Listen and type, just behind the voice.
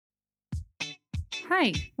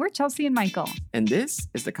Hi, we're Chelsea and Michael. And this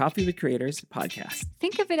is the Coffee with Creators podcast.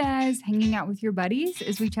 Think of it as hanging out with your buddies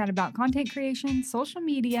as we chat about content creation, social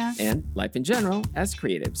media, and life in general as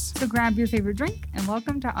creatives. So grab your favorite drink and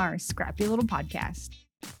welcome to our scrappy little podcast.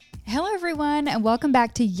 Hello, everyone, and welcome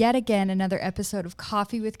back to yet again another episode of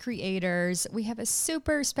Coffee with Creators. We have a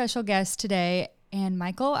super special guest today, and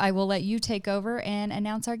Michael, I will let you take over and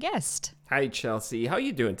announce our guest. Hi, Chelsea. How are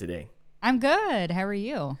you doing today? I'm good. How are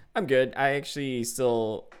you? I'm good. I actually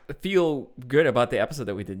still feel good about the episode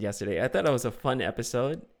that we did yesterday. I thought it was a fun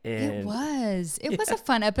episode. And It was a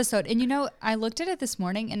fun episode. And you know, I looked at it this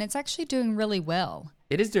morning and it's actually doing really well.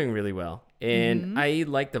 It is doing really well. And I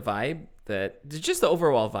like the vibe, just the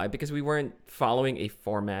overall vibe, because we weren't following a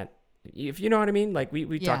format. If you know what I mean? Like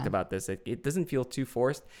we talked about this. It doesn't feel too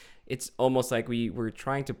forced. It's almost like we were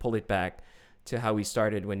trying to pull it back to how we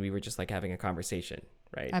started when we were just like having a conversation.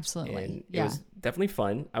 Right. Absolutely. And it was definitely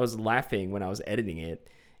fun. I was laughing when I was editing it.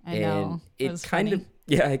 I know. It kind of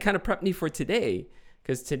prepped me for today,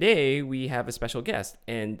 because today we have a special guest,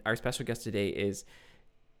 and our special guest today is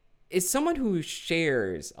someone who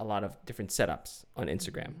shares a lot of different setups on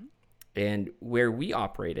Instagram. And where we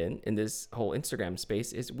operate in this whole Instagram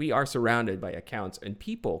space is we are surrounded by accounts and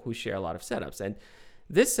people who share a lot of setups. And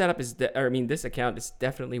this setup this account is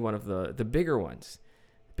definitely one of the bigger ones.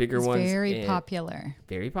 It's very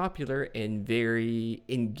popular and very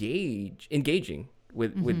engaging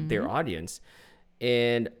with their audience.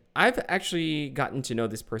 And I've actually gotten to know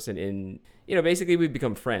this person basically we've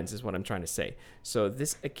become friends is what I'm trying to say. So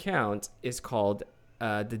this account is called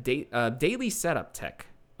Daily Setup Tech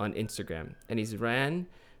on Instagram, and he's ran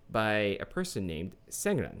by a person named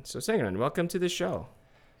Sengran. So Sengran, welcome to the show.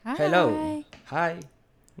 Hi. Hello. Hi.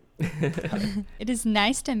 It is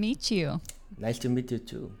nice to meet you. Nice to meet you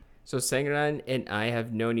too. So Sengran and I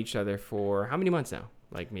have known each other for how many months now?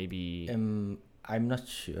 Like maybe... I'm not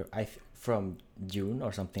sure. From June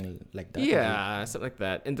or something like that. Yeah, something like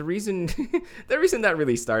that. And the reason that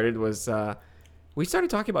really started was we started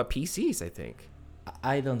talking about PCs, I think.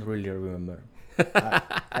 I don't really remember.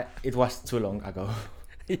 It was too long ago.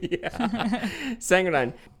 Yeah.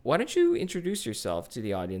 Sengran, why don't you introduce yourself to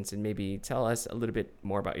the audience and maybe tell us a little bit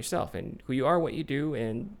more about yourself and who you are, what you do,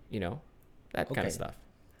 and, that kind of stuff.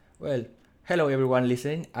 Well, hello everyone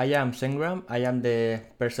listening. I am Sengran. I am the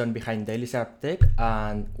person behind Daily Setup Tech.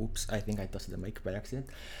 And oops, I think I touched the mic by accident.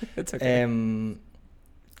 It's okay.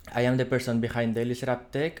 I am the person behind Daily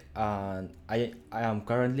Setup Tech, and I am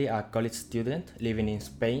currently a college student living in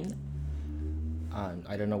Spain. And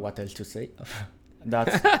I don't know what else to say.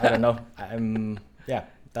 I don't know.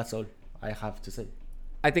 That's all I have to say.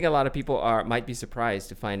 I think a lot of people might be surprised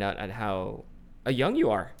to find out at how young you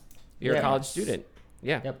are. You're a college student.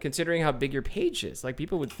 Yeah. Yep. Considering how big your page is. Like,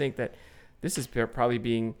 people would think that this is probably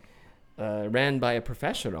being ran by a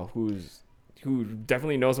professional who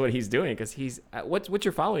definitely knows what he's doing, because he's what's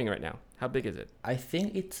your following right now? How big is it? I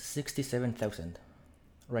think it's 67,000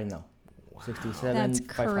 right now. Wow. 67. That's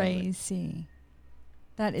crazy.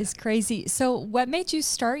 That is crazy. So what made you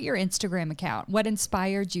start your Instagram account? What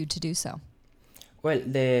inspired you to do so? Well,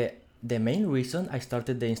 the main reason I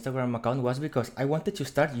started the Instagram account was because I wanted to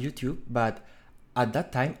start YouTube, but at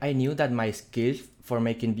that time I knew that my skills for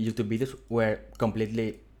making YouTube videos were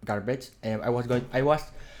completely garbage. I was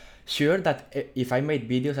sure that if I made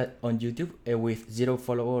videos on YouTube with 0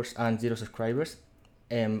 followers and 0 subscribers,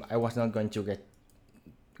 I was not going to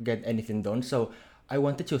get anything done. So I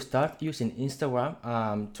wanted to start using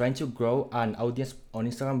Instagram, trying to grow an audience on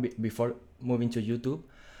Instagram before moving to YouTube.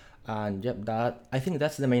 And I think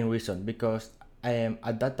that's the main reason, because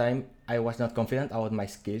at that time I was not confident about my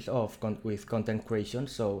skills with content creation.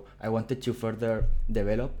 So I wanted to further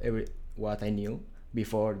develop what I knew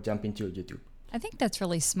before jumping to YouTube. I think that's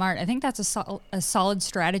really smart. I think that's a solid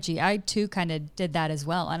strategy. I too kind of did that as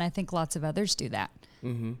well, and I think lots of others do that.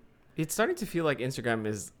 Mm-hmm. It's starting to feel like Instagram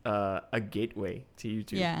is a gateway to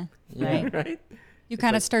YouTube. Yeah. Right. Right? You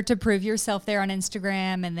kind of start to prove yourself there on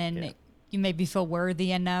Instagram, and then you maybe feel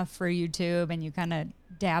worthy enough for YouTube, and you kind of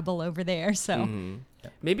dabble over there. So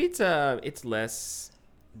maybe it's less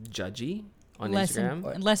judgy on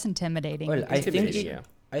Instagram. Less intimidating. Well, I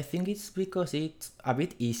think it's because it's a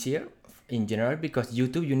bit easier in general, because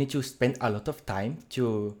YouTube you need to spend a lot of time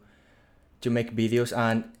to make videos,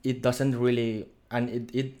 and it doesn't really.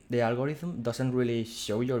 And the algorithm doesn't really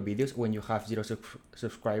show your videos when you have 0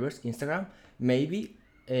 subscribers. Instagram maybe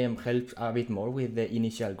helps a bit more with the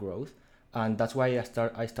initial growth, and that's why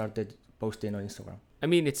I started posting on Instagram. I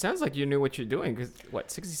mean, it sounds like you knew what you're doing, because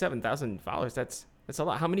 67,000 followers, that's a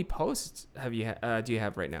lot. How many posts do you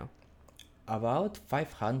have right now? About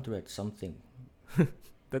 500 something.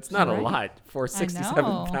 That's not a Right. lot for I know.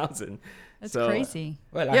 67,000. That's So, crazy.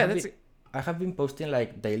 Well, Yeah, that's I have been posting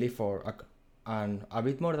like daily for a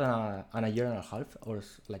bit more than a year and a half or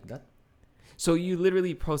like that. so you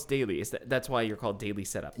literally post daily. That's why you're called Daily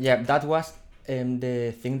Setup. Yeah, that was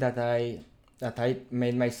the thing that I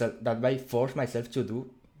made myself, that I forced myself to do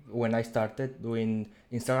when I started doing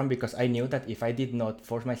Instagram, because I knew that if I did not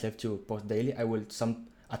force myself to post daily, I will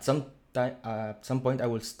at some point I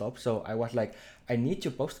will stop. So I was like, I need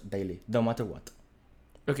to post daily, no matter what.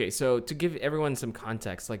 Okay, so to give everyone some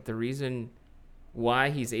context, like the reason why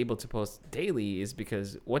he's able to post daily is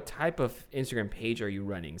because what type of Instagram page are you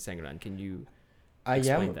running, Sangran? Can you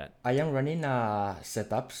explain that? I am running a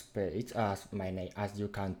setups page, as my name, as you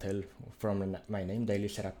can tell from my name, Daily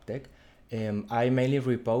Setup Tech. I mainly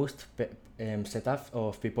repost setups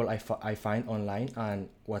of people I find online, and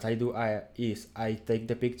what I do is I take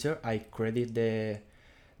the picture, I credit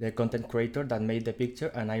the content creator that made the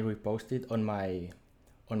picture, and I repost it on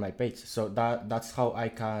my page. So that's how I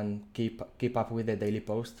can keep up with the daily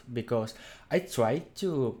post, because I try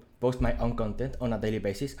to post my own content on a daily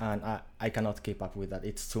basis, and I cannot keep up with that.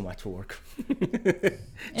 It's too much work. It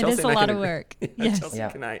Chelsea is a and I lot can of agree. work. Yes. Chelsea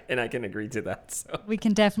Yeah. I can agree to that. So We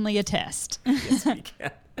can definitely attest. yes, we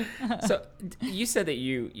can. So you said that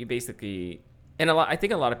you basically, and I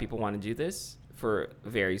think a lot of people want to do this for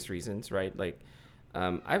various reasons, right? Like,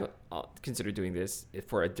 I'll consider doing this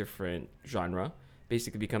for a different genre,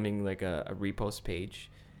 basically becoming like a repost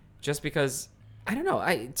page, just because I don't know.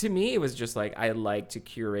 To me it was just like I like to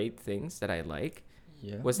curate things that I like.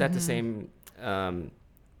 Yeah. Was that the same thing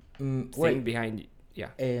Well, behind? Yeah.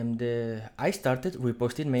 I started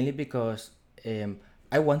reposting mainly because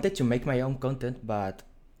I wanted to make my own content, but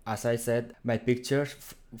as I said, my pictures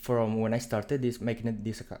from when I started making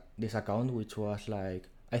this account, which was like,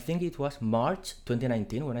 I think it was March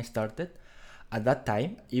 2019 when I started. At that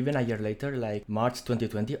time, even a year later, like March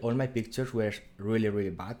 2020, all my pictures were really, really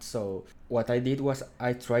bad. So what I did was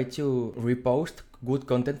I tried to repost good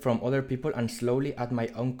content from other people and slowly add my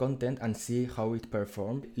own content and see how it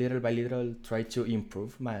performed. Little by little, try to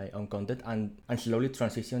improve my own content and slowly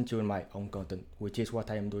transition to my own content, which is what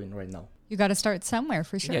I am doing right now. You got to start somewhere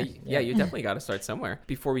for sure. Yeah, you definitely got to start somewhere.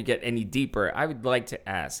 Before we get any deeper, I would like to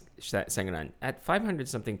ask Sanganan, at 500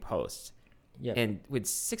 something posts, Yeah. and with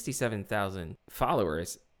 67,000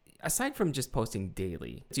 followers, aside from just posting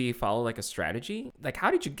daily, do you follow like a strategy? Like,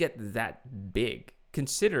 how did you get that big,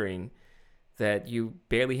 considering that you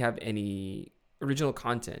barely have any original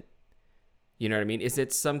content? You know what I mean? Is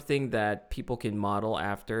it something that people can model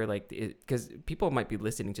after? Like, because people might be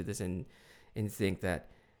listening to this and think that,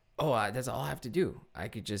 oh, that's all I have to do. I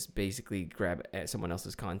could just basically grab someone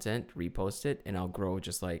else's content, repost it, and I'll grow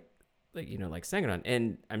just like Sanganan.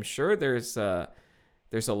 And I'm sure there's a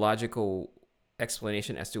logical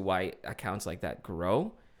explanation as to why accounts like that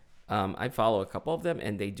grow. I follow a couple of them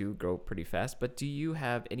and they do grow pretty fast. But do you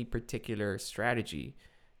have any particular strategy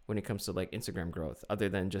when it comes to like Instagram growth other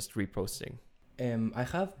than just reposting? I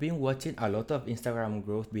have been watching a lot of Instagram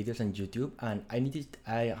growth videos on YouTube, and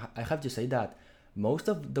I have to say that most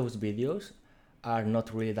of those videos are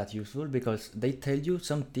not really that useful, because they tell you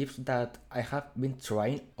some tips that I have been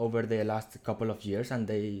trying over the last couple of years, and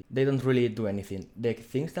they don't really do anything. The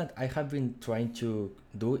things that I have been trying to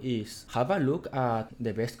do is have a look at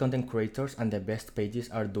the best content creators and the best pages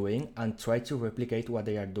are doing and try to replicate what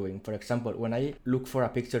they are doing. For example, when I look for a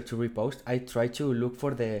picture to repost, I try to look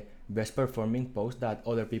for the best performing post that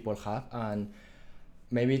other people have and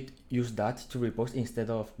maybe use that to repost instead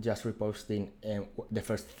of just reposting the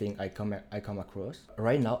first thing I come across.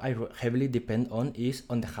 Right now, I heavily depend on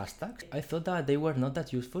the hashtags. I thought that they were not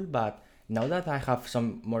that useful, but now that I have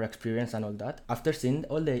some more experience and all that, after seeing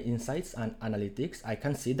all the insights and analytics, I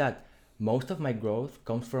can see that most of my growth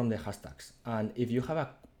comes from the hashtags. And if you have a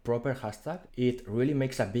proper hashtag, it really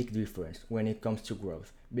makes a big difference when it comes to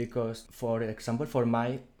growth. Because, for example, for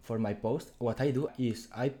my post, what I do is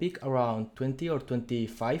I pick around 20 or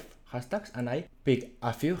 25 hashtags, and I pick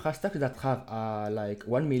a few hashtags that have like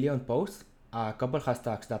 1 million posts, a couple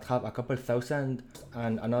hashtags that have a couple thousand,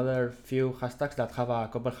 and another few hashtags that have a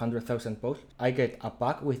couple 100,000 posts. I get a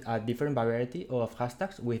pack with a different variety of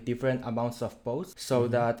hashtags with different amounts of posts, so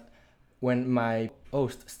that when my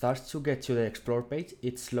post starts to get to the explore page,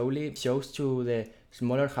 it slowly shows to the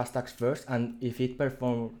smaller hashtags first, and if it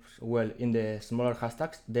performs well in the smaller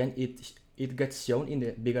hashtags, then it gets shown in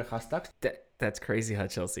the bigger hashtags. That's crazy, huh,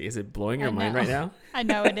 Chelsea? Is it blowing your mind right now? I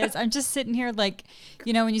know it is. I'm just sitting here like,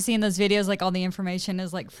 you know, when you see in those videos, like all the information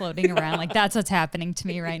is like floating around. Like that's what's happening to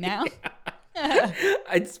me right now.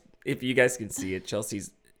 If you guys can see it,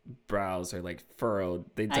 Chelsea's brows are like furrowed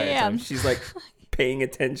the entire time. She's like paying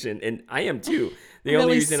attention, and I am too. The really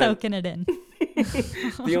only reason soaking it in.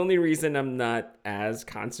 the only reason I'm not as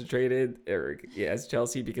concentrated or as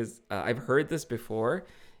Chelsea because I've heard this before,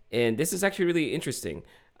 and this is actually really interesting.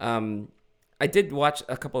 I did watch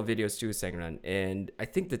a couple of videos too, Sangran, and I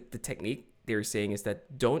think that the technique they're saying is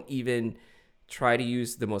that don't even try to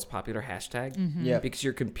use the most popular hashtag Yeah. because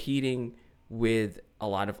you're competing with a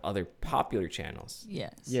lot of other popular channels.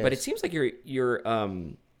 Yes. Yes. But it seems like your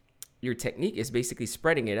technique is basically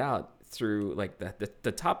spreading it out through like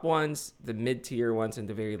the top ones, the mid tier ones, and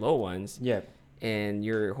the very low ones. Yeah. And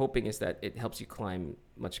your hoping is that it helps you climb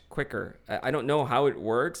much quicker. I don't know how it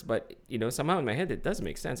works, but somehow in my head it does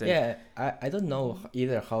make sense. And Yeah, I don't know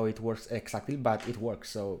either how it works exactly, but it works,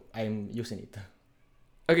 so I'm using it.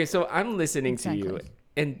 Okay, so I'm listening to you, Exactly.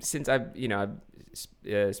 and since I've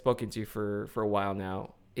spoken to you for a while now,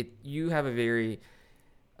 you have a very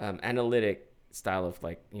analytic style of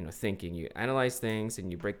thinking. You analyze things and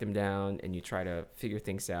you break them down and you try to figure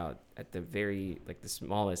things out at the very the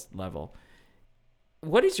smallest level.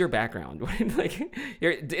 What is your background?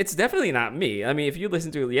 It's definitely not me. I mean, if you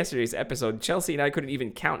listen to yesterday's episode, Chelsea and I couldn't even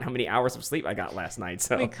count how many hours of sleep I got last night.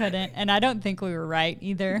 So We couldn't, and I don't think we were right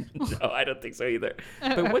either. no, I don't think so either.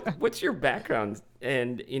 But what's your background?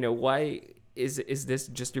 And why is this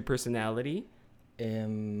just your personality?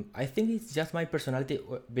 I think it's just my personality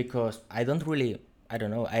because I don't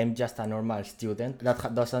know, I'm just a normal student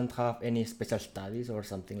that doesn't have any special studies or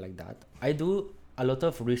something like that. I do a lot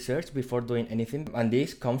of research before doing anything, and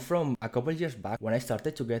this comes from a couple years back when I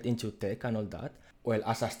started to get into tech and all that. Well,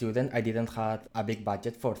 as a student, I didn't have a big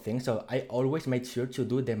budget for things, so I always made sure to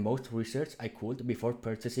do the most research I could before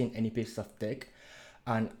purchasing any piece of tech,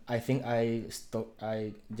 and I think I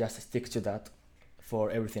just stick to that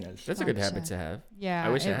for everything else. That's a good Gotcha. habit to have. Yeah, I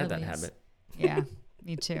wish I it had that really is. habit. Yeah,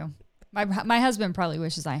 me too. My husband probably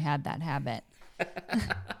wishes I had that habit.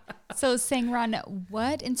 So, Sangran,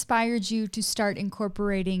 what inspired you to start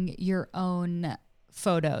incorporating your own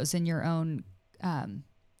photos and your own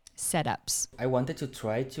setups? I wanted to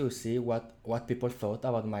try to see what people thought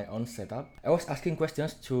about my own setup. I was asking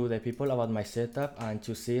questions to the people about my setup and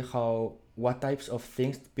to see what types of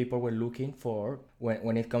things people were looking for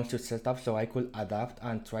when it comes to setup, so I could adapt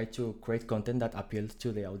and try to create content that appeals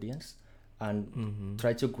to the audience and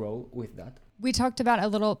try to grow with that. We talked about a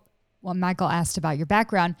little, well, Michael asked about your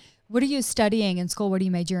background. What are you studying in school? What are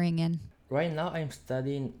you majoring in? Right now I'm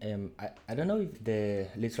studying, I don't know if the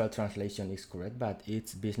literal translation is correct, but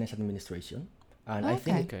it's business administration. And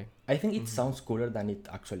Okay. I think it sounds cooler than it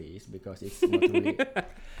actually is because it's not really,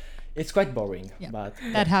 it's quite boring, Yeah. but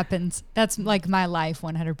That happens. That's like my life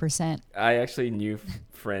 100%. I actually knew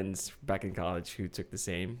friends back in college who took the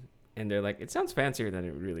same, and they're like, "It sounds fancier than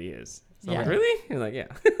it really is." So I'm like, Yeah. "Really?" You're like, "Yeah."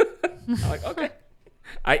 I'm like, "Okay."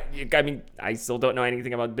 I mean, I still don't know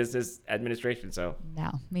anything about business administration, so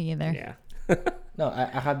No, me either. yeah. no,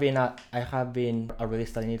 I have been already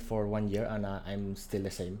studying it for 1 year, and I'm still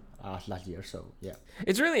the same as last year. So yeah,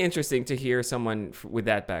 It's really interesting to hear someone with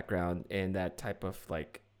that background and that type of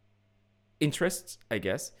interests, I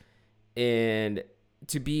guess, and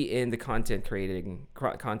to be in the content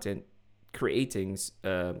creating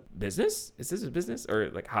business. Is this a business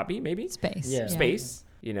or hobby maybe? Space. Yeah. Space,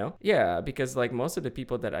 Yeah, because most of the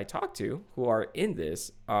people that I talk to who are in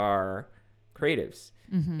this are creatives.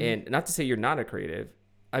 And not to say you're not a creative,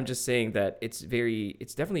 I'm just saying that it's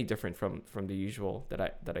definitely different from the usual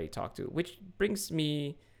that I talk to, which brings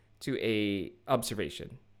me to a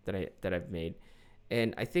observation that I've made.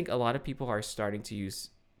 And I think a lot of people are starting to use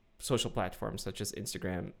social platforms such as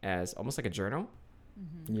Instagram as almost like a journal.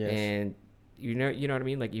 yes, And you know what I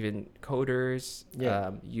mean? Like even coders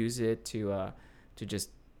Yeah. use it to just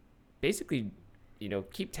basically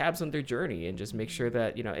keep tabs on their journey and just make sure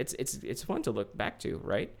that it's fun to look back to,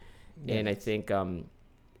 right? And I think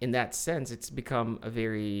in that sense it's become a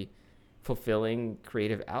very fulfilling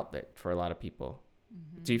creative outlet for a lot of people.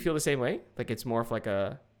 Do you feel the same way? Like it's more of like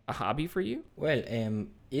a hobby for you? well,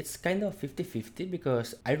 it's kind of 50-50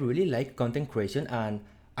 because I really like content creation, and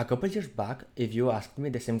a couple years back, if you asked me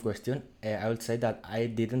the same question, I would say that I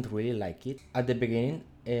didn't really like it. At the beginning,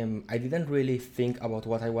 I didn't really think about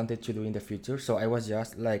what I wanted to do in the future, so I was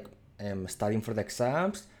just studying for the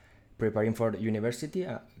exams, preparing for the university,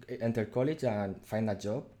 enter college, and find a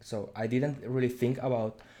job. So I didn't really think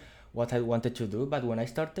about what I wanted to do, but when I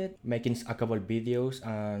started making a couple videos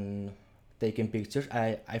and taking pictures,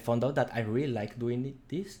 I found out that I really like doing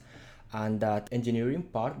this, and that engineering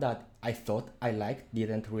part that I thought I liked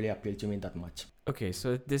didn't really appeal to me that much. Okay,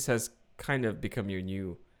 so this has kind of become your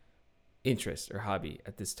new interest or hobby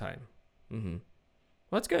at this time. Well,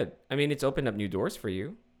 that's good. I mean, it's opened up new doors for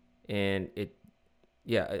you, and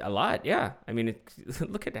Yeah, a lot. Yeah. I mean,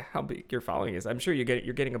 look at how big your following is. I'm sure you're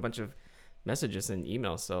getting a bunch of messages and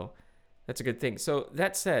emails, so that's a good thing. So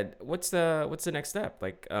that said, what's the next step?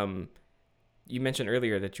 Like, you mentioned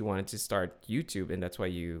earlier that you wanted to start YouTube, and that's why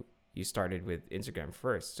you started with Instagram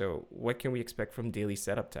first. So what can we expect from Daily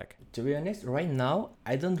Setup Tech? To be honest, right now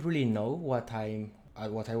I don't really know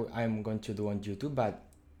I'm going to do on YouTube, but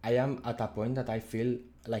I am at a point that I feel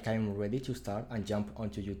like I'm ready to start and jump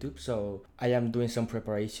onto YouTube. So I am doing some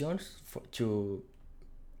preparations to,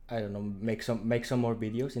 I don't know, make some more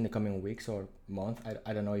videos in the coming weeks or month.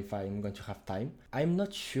 I don't know if I'm going to have time. I'm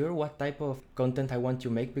not sure what type of content I want to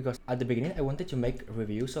make, because at the beginning I wanted to make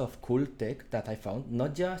reviews of cool tech that I found,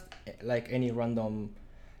 not just like any random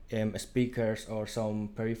speakers or some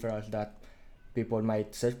peripherals that people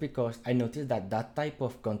might search, because I noticed that that type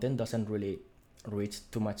of content doesn't really reach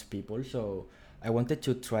too much people. So I wanted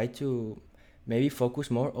to try to maybe focus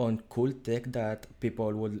more on cool tech that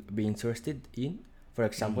people would be interested in. For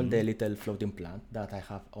example, the little floating plant that I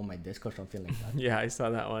have on my desk or something like that. Yeah, I saw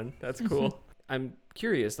that one. That's cool. I'm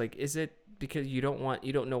curious, like, is it because you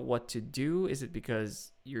don't know what to do? Is it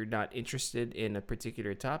because you're not interested in a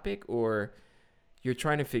particular topic, or you're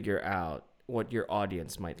trying to figure out what your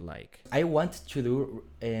audience might like? I want to do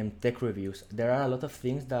tech reviews. There are a lot of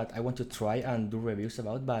things that I want to try and do reviews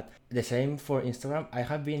about, but the same for Instagram. I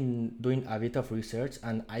have been doing a bit of research,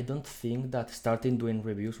 and I don't think that starting doing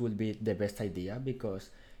reviews would be the best idea, because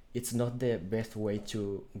it's not the best way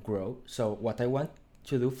to grow. So what I want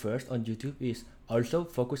to do first on YouTube is also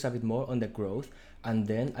focus a bit more on the growth, and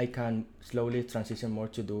then I can slowly transition more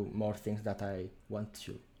to do more things that I want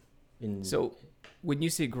to. So when you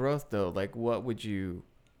say growth, though, like what were you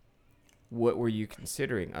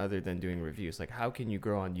considering other than doing reviews? Like, how can you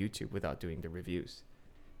grow on YouTube without doing the reviews?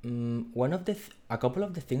 A couple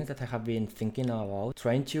of the things that I have been thinking about,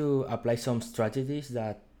 trying to apply some strategies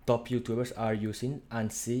that top YouTubers are using,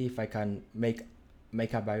 and see if I can make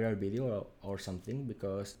a viral video or something,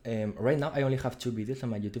 because right now I only have 2 videos on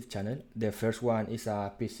my YouTube channel. The first one is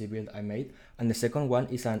a PC build I made, and the second one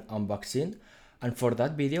is an unboxing. And for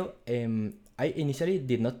that video, I initially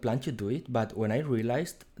did not plan to do it, but when I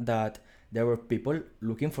realized that there were people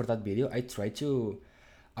looking for that video, I tried to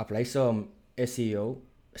apply some SEO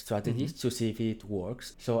strategies to see if it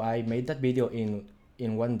works. So I made that video in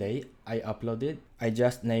one day. I uploaded. I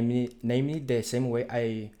just named it the same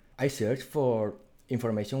way I searched for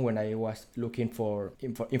information when I was looking for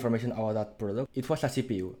information about that product. It was a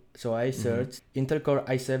CPU. So I searched Intel Core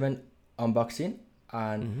i7 unboxing.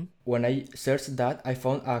 And when I searched that, I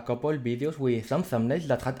found a couple videos with some thumbnails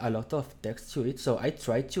that had a lot of text to it. So I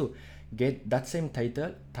tried to get that same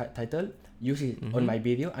title, use it on my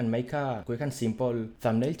video, and make a quick and simple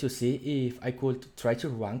thumbnail to see if I could try to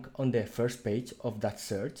rank on the first page of that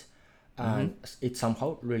search. And it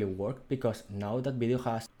somehow really worked, because now that video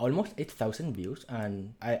has almost 8,000 views,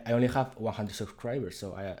 and I only have 100 subscribers.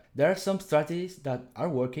 So there are some strategies that are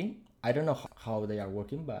working. I don't know how they are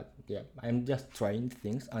working, but yeah, I'm just trying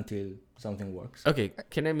things until something works. Okay,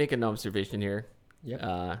 can I make an observation here?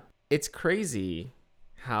 Yeah. It's crazy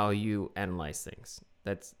how you analyze things.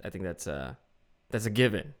 I think that's a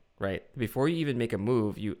given, right? Before you even make a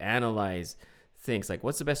move, you analyze things like,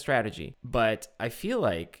 what's the best strategy? But I feel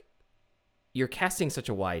like you're casting such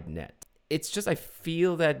a wide net. It's just, I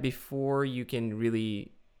feel that before you can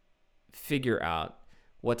really figure out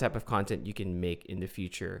what type of content you can make in the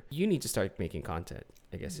future, you need to start making content,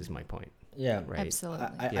 I guess is my point. Yeah, right. Absolutely.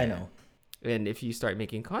 I know. And if you start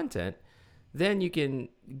making content, then you can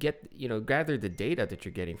gather the data that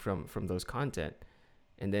you're getting from those content,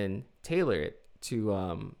 and then tailor it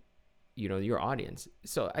to your audience.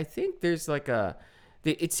 So I think there's like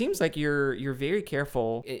it seems like you're very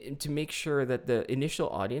careful to make sure that the initial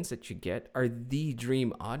audience that you get are the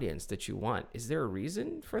dream audience that you want. Is there a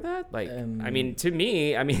reason for that? Like, I mean, to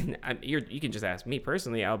me, you can just ask me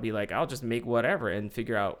personally. I'll be like, I'll just make whatever and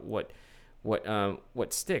figure out what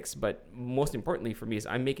sticks. But most importantly for me is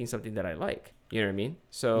I'm making something that I like. You know what I mean?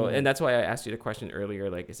 So, and that's why I asked you the question earlier.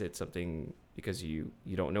 Like, is it something because you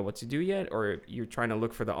don't know what to do yet, or you're trying to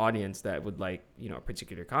look for the audience that would like a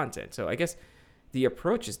particular content? So I guess the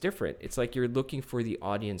approach is different. It's like you're looking for the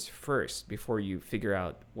audience first before you figure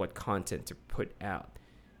out what content to put out.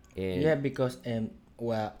 And yeah, because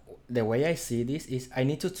the way I see this is I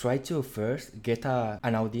need to try to first get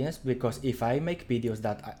an audience, because if I make videos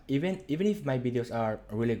that even if my videos are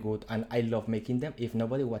really good and I love making them, if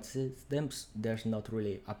nobody watches them, there's not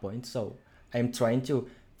really a point. So I'm trying to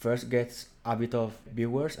first get a bit of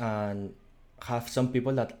viewers and have some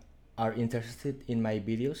people that are interested in my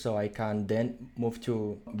videos, so I can then move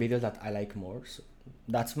to videos that I like more. So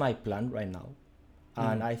that's my plan right now.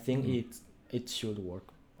 and I think it should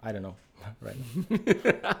work. I don't know, right?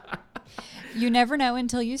 You never know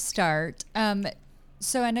until you start.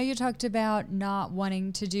 So I know you talked about not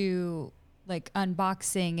wanting to do like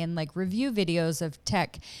unboxing and like review videos of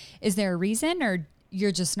tech. Is there a reason, or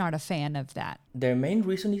you're just not a fan of that? The main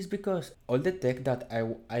reason is because all the tech that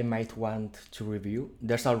I might want to review,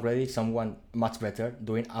 there's already someone much better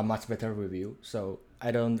doing a much better review. So I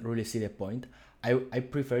don't really see the point. I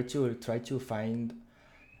prefer to try to find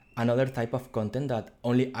another type of content that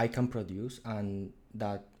only I can produce and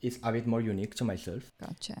that is a bit more unique to myself.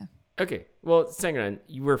 Gotcha. Okay, well, Sangran,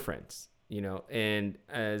 you were friends, and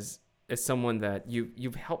as someone that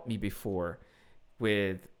you've helped me before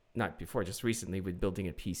with, not before, just recently with building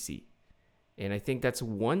a PC. And I think that's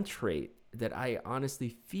one trait that I honestly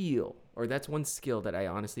feel, or that's one skill that I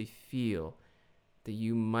honestly feel that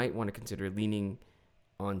you might want to consider leaning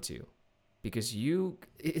onto. Because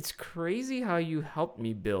it's crazy how you helped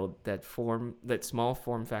me build that small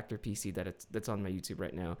form factor PC that's on my YouTube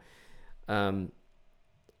right now.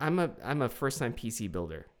 I'm a first time PC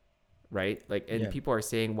builder, right? Like, and people are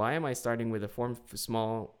saying, why am I starting with a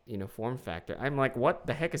small form factor? I'm like, what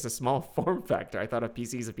the heck is a small form factor? I thought a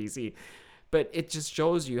PC is a PC, but it just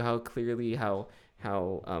shows you how clearly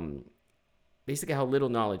basically how little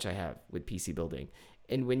knowledge I have with PC building.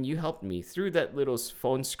 And when you helped me through that little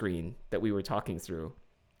phone screen that we were talking through,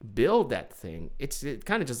 build that thing, it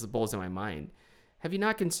kind of just blows in my mind. Have you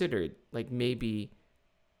not considered like maybe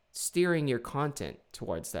steering your content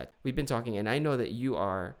towards that? We've been talking, and I know that you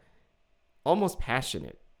are almost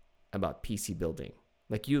passionate about PC building.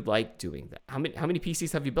 Like, you like doing that. How many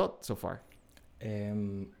PCs have you built so far?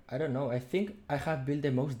 I don't know. I think I have built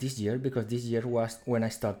the most this year because this year was when I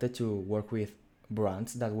started to work with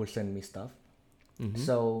brands that will send me stuff. Mm-hmm.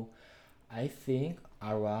 So I think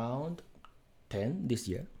around 10 this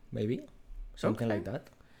year, maybe something like that.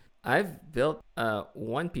 I've built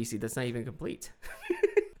one PC that's not even complete.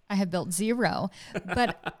 I have built 0,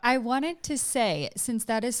 but I wanted to say, since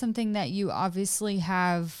that is something that you obviously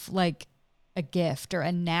have like a gift or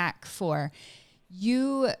a knack for,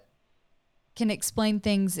 you can explain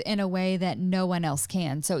things in a way that no one else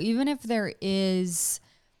can. So even if there is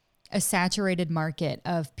a saturated market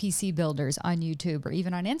of PC builders on YouTube or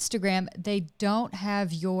even on Instagram, they don't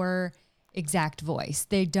have your exact voice.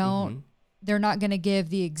 They don't, they're not going to give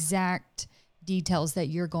the exact details that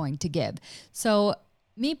you're going to give. So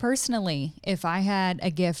me personally, if I had a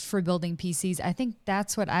gift for building PCs, I think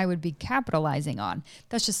that's what I would be capitalizing on.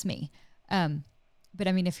 That's just me. But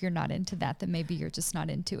I mean, if you're not into that, then maybe you're just not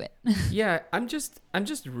into it. Yeah, I'm just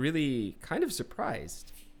really kind of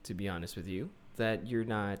surprised, to be honest with you, that you're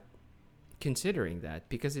not considering that,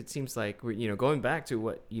 because it seems like we're, going back to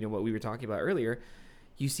what we were talking about earlier,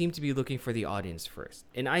 you seem to be looking for the audience first.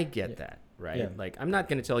 And I get that, right? Yeah. Like, I'm not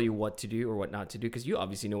going to tell you what to do or what not to do, because you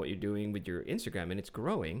obviously know what you're doing with your Instagram and it's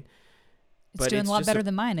growing. It's doing a lot better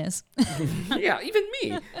than mine is. Yeah, even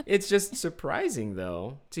me. It's just surprising,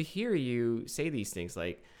 though, to hear you say these things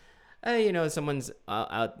like, someone's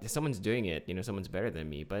someone's doing it, someone's better than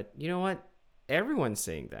me. But you know what? Everyone's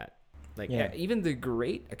saying that. Like, even the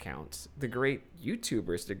great accounts, the great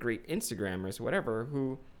YouTubers, the great Instagrammers, whatever,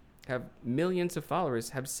 who have millions of followers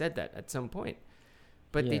have said that at some point.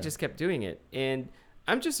 But they just kept doing it. And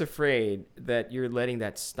I'm just afraid that you're letting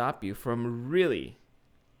that stop you from really,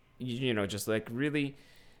 just like really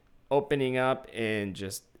opening up and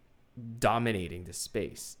just dominating the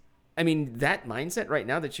space. I mean, that mindset right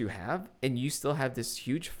now that you have, and you still have this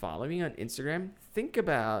huge following on Instagram, think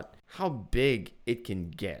about how big it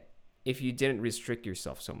can get if you didn't restrict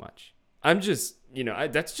yourself so much. I'm just,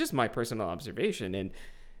 that's just my personal observation. And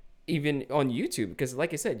even on YouTube, because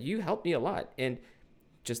like I said, you helped me a lot. And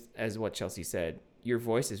just as what Chelsea said, your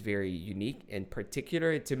voice is very unique and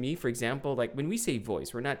particular to me. For example, like when we say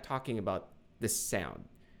voice, we're not talking about the sound,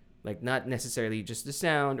 like not necessarily just the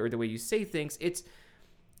sound or the way you say things. It's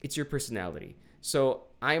your personality. So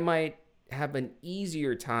I might have an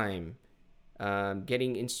easier time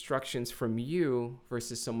getting instructions from you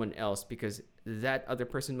versus someone else, because that other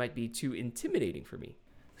person might be too intimidating for me.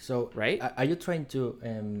 So right? Are you trying to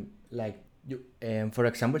for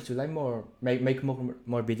example, should I make more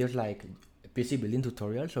videos like PC building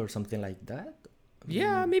tutorials or something like that?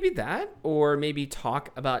 Yeah, maybe that, or maybe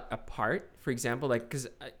talk about a part, for example, like, because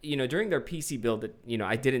during their PC build that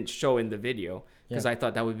I didn't show in the video because I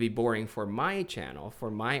thought that would be boring for my channel,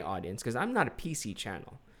 for my audience, because I'm not a PC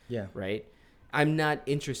channel. Yeah. Right. I'm not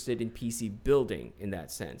interested in PC building in that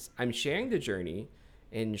sense. I'm sharing the journey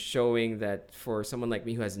and showing that for someone like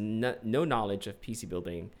me who has no knowledge of PC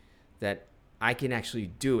building, that I can actually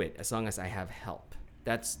do it as long as I have help.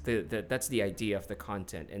 That's the idea of the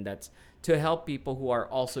content, and that's to help people who are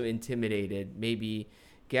also intimidated, maybe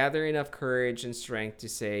gather enough courage and strength to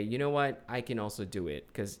say, you know what, I can also do it.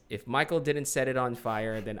 Because if Michael didn't set it on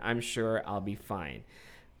fire, then I'm sure I'll be fine.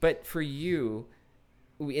 But for you,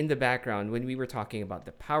 in the background, when we were talking about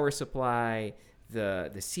the power supply,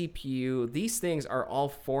 the CPU, these things are all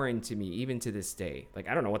foreign to me, even to this day. Like,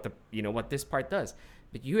 I don't know what this part does,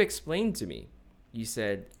 but you explained to me. You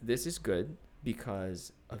said, this is good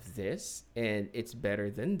because of this, and it's better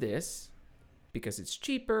than this because it's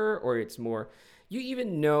cheaper, or it's more. You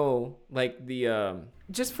even know, like, the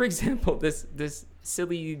just for example, this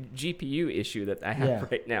silly GPU issue that I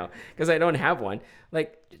have right now, because I don't have one.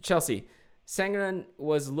 Like, Chelsea, Sangran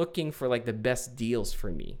was looking for like the best deals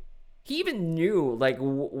for me. He even knew like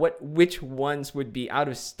which ones would be out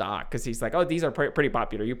of stock, because he's like, oh, these are pretty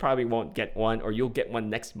popular. You probably won't get one, or you'll get one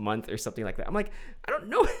next month or something like that. I'm like, I don't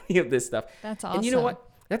know any of this stuff. That's awesome. And you know what?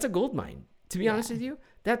 That's a gold mine. To be honest with you,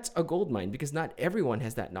 that's a gold mine, because not everyone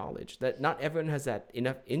has that knowledge. That not everyone has that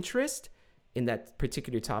enough interest in that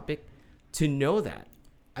particular topic to know that.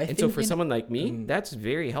 So for someone like me, that's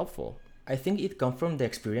very helpful. I think it comes from the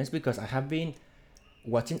experience, because I have been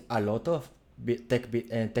watching a lot of tech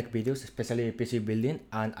videos, especially PC building,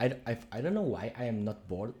 and I don't know why I am not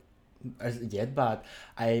bored as yet, but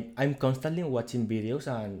I'm constantly watching videos,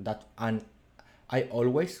 and I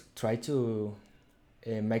always try to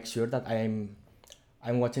make sure that I'm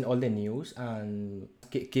watching all the news and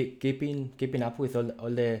keeping up with all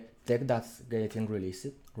the tech that's getting released,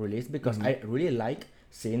 because I really like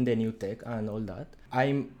seeing the new tech and all that.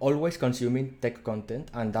 I'm always consuming tech content,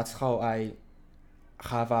 and that's how I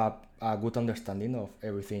have a good understanding of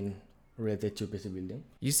everything related to PC building.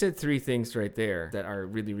 You said three things right there that are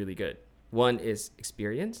really, really good. One is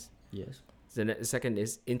experience. Yes. The second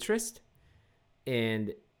is interest.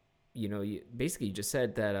 And, you basically just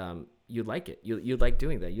said that you like it. You like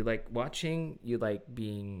doing that. You like watching. You like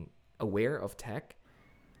being aware of tech.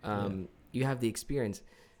 You have the experience.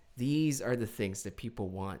 These are the things that people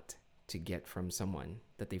want to get from someone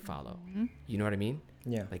that they follow. You know what I mean?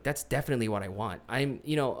 Yeah. Like, that's definitely what I want.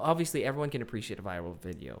 Obviously everyone can appreciate a viral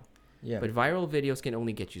video. Yeah. But viral videos can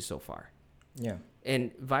only get you so far. Yeah.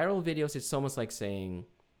 And viral videos, it's almost like saying,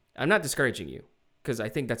 I'm not discouraging you, because I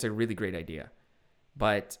think that's a really great idea.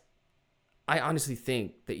 But I honestly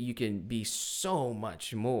think that you can be so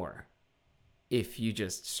much more if you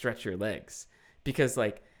just stretch your legs. Because,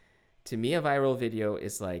 like, to me, a viral video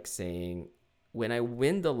is like saying, when I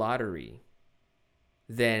win the lottery,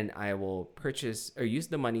 then I will purchase or use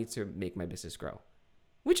the money to make my business grow,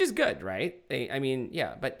 which is good, right? I mean,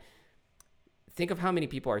 yeah, but think of how many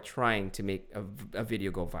people are trying to make a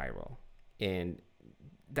video go viral. And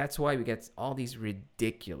that's why we get all these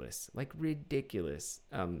ridiculous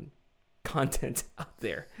content out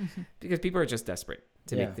there, because people are just desperate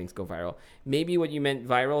to make things go viral. Maybe what you meant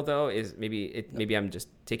viral, though, is maybe I'm just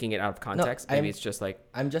taking it out of context. Maybe it's just like,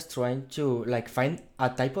 I'm just trying to like find a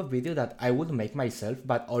type of video that I would make myself,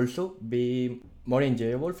 but also be more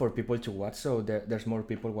enjoyable for people to watch, so there's more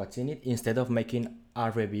people watching it, instead of making a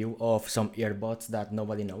review of some earbuds that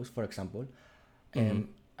nobody knows, for example.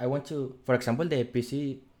 I want to, for example, the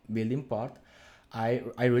PC building part, I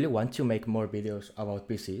really want to make more videos about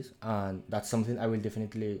PCs, and that's something I will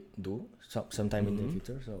definitely do sometime in the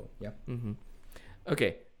future. So yeah.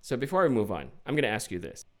 Okay, so before I move on, I'm gonna ask you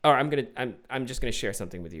this, or I'm just gonna share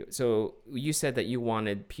something with you. So you said that you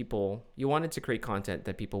wanted to create content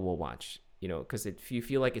that people will watch, because if you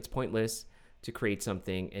feel like it's pointless to create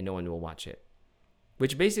something and no one will watch it,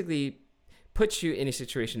 which basically puts you in a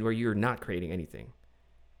situation where you're not creating anything.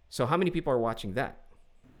 So how many people are watching that?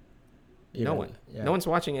 No one. Yeah. No one's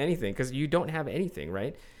watching anything, because you don't have anything,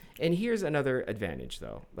 right? And here's another advantage,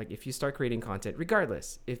 though. Like, if you start creating content,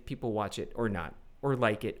 regardless if people watch it or not, or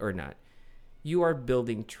like it or not, you are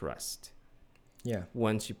building trust. Yeah.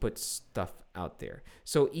 Once you put stuff out there.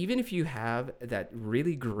 So even if you have that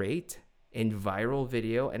really great and viral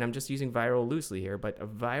video, and I'm just using viral loosely here, but a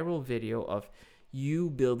viral video of you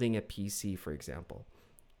building a PC, for example,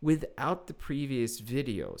 without the previous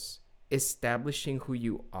videos establishing who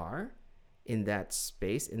you are in that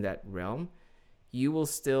space, in that realm, you will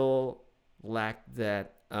still lack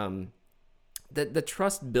that the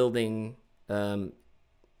trust building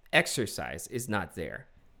exercise is not there.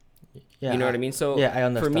 Yeah, you know what I mean? So yeah, I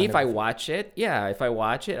understand. For me, if I watch it,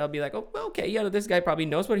 I'll be like, oh, well, okay, this guy probably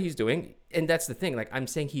knows what he's doing. And that's the thing. Like, I'm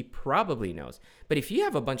saying he probably knows. But if you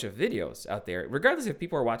have a bunch of videos out there, regardless if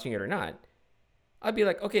people are watching it or not, I'd be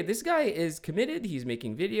like, okay, this guy is committed. He's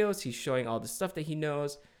making videos. He's showing all the stuff that he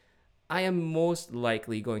knows. I am most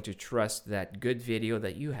likely going to trust that good video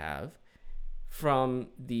that you have from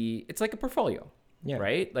it's like a portfolio, Yeah.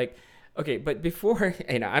 right? Like, okay, but before,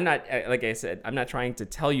 I'm not, like I said, I'm not trying to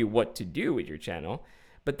tell you what to do with your channel,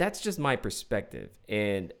 but that's just my perspective.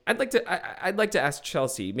 And I'd like to ask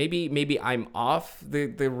Chelsea, maybe I'm off the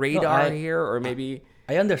radar here, or maybe.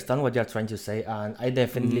 I understand what you're trying to say, and I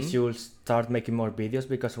definitely should start making more videos,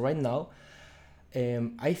 because right now,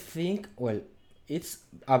 I think, well, it's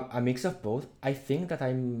a mix of both. I think that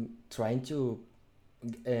I'm trying to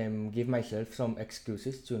give myself some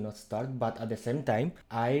excuses to not start, but at the same time,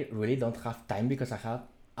 I really don't have time because I have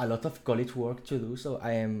a lot of college work to do. So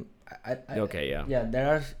Okay, yeah. Yeah,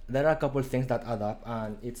 there are a couple things that add up,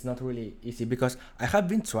 and it's not really easy because I have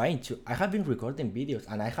been recording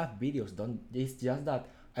videos, and I have videos done. It's just that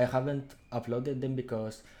I haven't uploaded them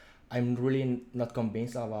because I'm really not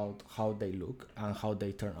convinced about how they look and how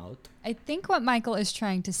they turn out. I think what Michael is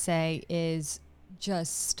trying to say is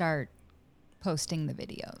just start posting the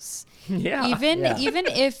videos. Yeah. Even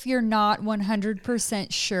if you're not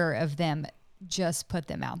 100% sure of them, just put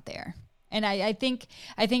them out there. And I think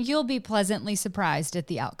you'll be pleasantly surprised at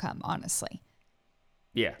the outcome, honestly.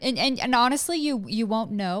 Yeah. And honestly, you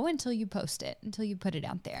won't know until you post it, until you put it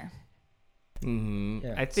out there. Mm-hmm.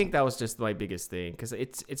 Yeah. I think that was just my biggest thing, because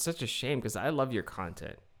it's such a shame, because I love your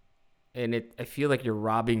content, and I feel like you're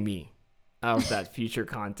robbing me of that future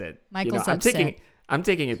content. Michael's I'm upset.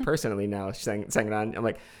 taking it personally now. Sangran, I'm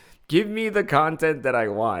like, give me the content that I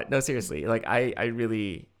want. No, seriously, like I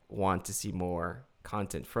really want to see more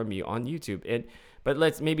content from you on YouTube. But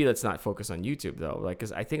let's not focus on YouTube though, like,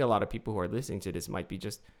 because I think a lot of people who are listening to this might be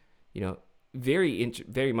just,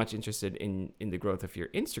 very much interested in the growth of your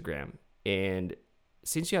Instagram. And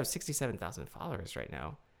since you have 67,000 followers right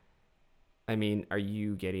now, I mean, are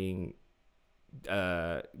you getting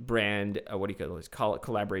brand what do you call it,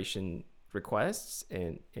 collaboration requests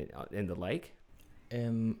and the like?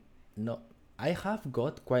 No, I have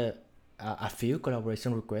got quite a few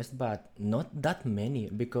collaboration requests, but not that many,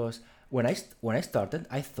 because when I started,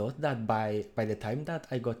 I thought that by the time that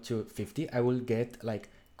I got to 50, I will get like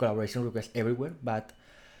collaboration requests everywhere, but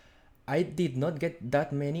I did not get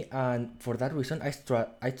that many, and for that reason,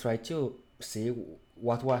 I tried to see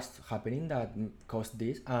what was happening that caused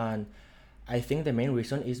this, and I think the main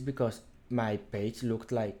reason is because my page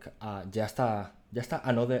looked like just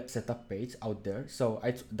another setup page out there. So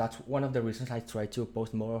that's one of the reasons I try to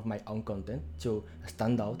post more of my own content to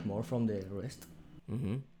stand out more from the rest.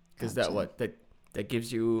 Mm-hmm. Because Gotcha. that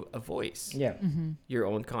gives you a voice. Yeah. Mm-hmm. Your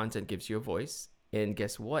own content gives you a voice, and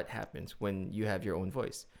guess what happens when you have your own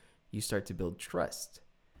voice? You start to build trust.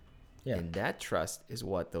 Yeah. And that trust is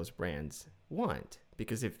what those brands want.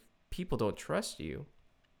 Because if people don't trust you,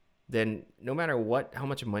 then no matter how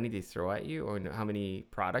much money they throw at you, or how many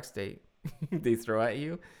products they throw at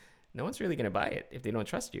you, no one's really going to buy it if they don't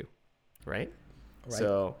trust you. Right?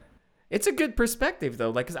 So it's a good perspective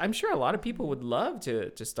though. Like, 'cause I'm sure a lot of people would love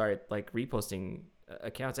to start like reposting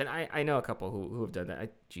accounts. And I know a couple who have done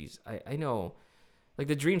that. I know, like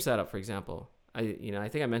the Dream Setup, for example. I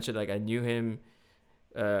think I mentioned, like, I knew him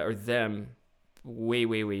or them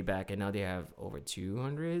way back, and now they have over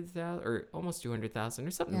 200,000 or almost 200,000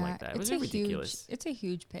 or something like that. It was ridiculous. It's a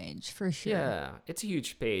huge page for sure. Yeah, it's a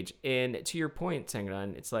huge page. And to your point,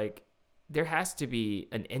 Sangran, it's like there has to be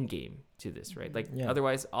an end game to this, right? Like,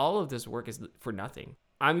 otherwise all of this work is for nothing.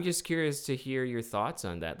 I'm just curious to hear your thoughts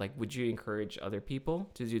on that. Like, would you encourage other people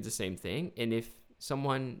to do the same thing? And if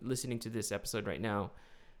someone listening to this episode right now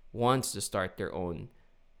wants to start their own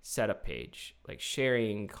setup page, like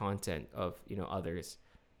sharing content of others,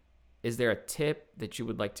 is there a tip that you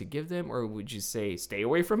would like to give them, or would you say stay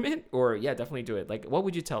away from it, or definitely do it? Like, what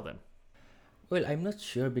would you tell them? Well, I'm not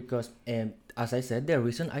sure, because as I said, the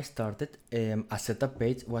reason I started a setup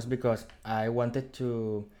page was because I wanted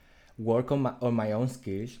to work on my own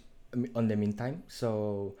skills on the meantime,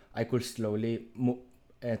 so I could slowly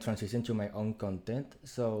transition to my own content.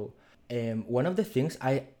 So one of the things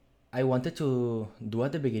I wanted to do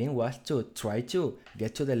at the beginning was to try to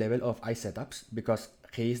get to the level of iSetups, because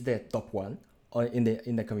he is the top one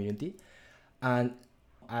in the community, and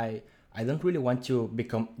I don't really want to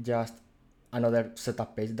become just another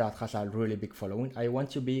setup page that has a really big following. I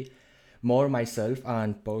want to be more myself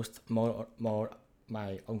and post more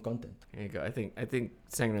my own content. There you go. I think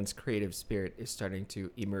Sangran's creative spirit is starting to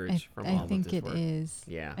emerge from all of this work. I think it is.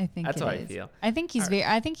 Yeah, I think that's it how is. I feel. I think he's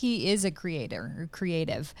I think he is a creator or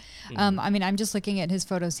creative. I mean, I'm just looking at his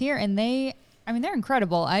photos here, and they're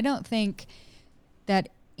incredible. I don't think that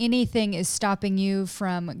anything is stopping you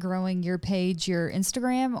from growing your page, your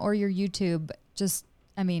Instagram or your YouTube.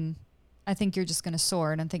 I think you're just going to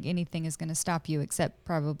soar. I don't think anything is going to stop you except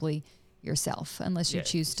probably yourself, unless you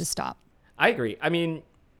choose to stop. I agree. I mean,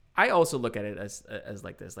 I also look at it as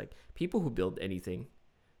like this, like people who build anything,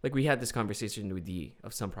 like we had this conversation with Yi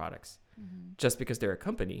of some products. Just because they're a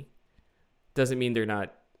company doesn't mean they're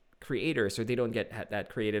not creators, or they don't get that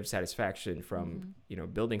creative satisfaction from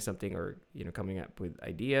building something, or coming up with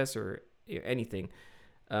ideas, or anything.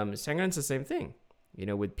 Sangran's the same thing,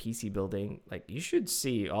 with PC building. Like, you should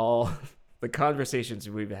see all the conversations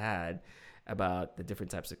we've had about the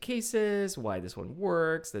different types of cases, why this one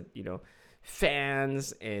works, that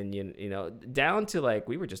fans, and down to, like,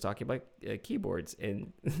 we were just talking about keyboards,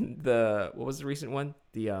 and what was the recent one,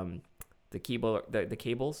 the keyboard, the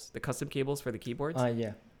cables, the custom cables for the keyboards.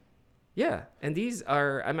 Yeah, and these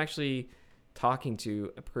are, I'm actually talking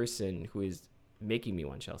to a person who is making me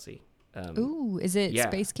one, Chelsea. Ooh, is it yeah.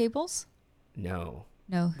 Space Cables? No,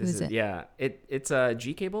 Who is it? Yeah, it's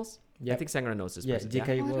G Cables. Yeah, I think Sangran knows this person. G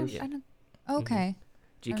Cables. Okay.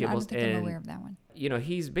 G I Cables, don't think and I'm aware of that one.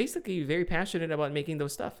 he's basically very passionate about making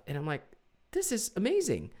those stuff, and I'm like, this is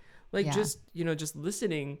amazing. Like, just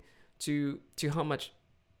listening to how much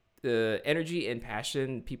energy and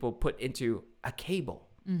passion people put into a cable.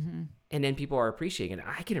 And then people are appreciating it.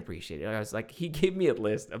 I can appreciate it. I was like, he gave me a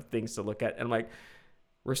list of things to look at, and I'm like,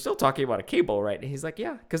 we're still talking about a cable, right? And he's like,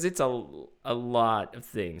 yeah, because it's a lot of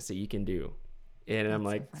things that you can do. And I'm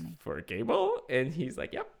like, so funny. For a cable? And he's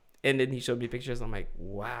like, yep. And then he showed me pictures. I'm like,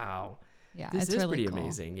 wow. Yeah, This it's is really pretty cool.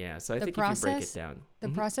 amazing. Yeah. So I The think if you break it down. The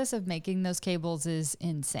process of making those cables is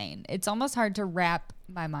insane. It's almost hard to wrap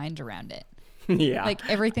my mind around it. Yeah. Like,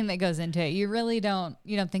 everything that goes into it, you really don't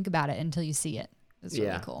think about it until you see it. It's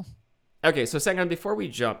really cool. Okay, so Sangran, before we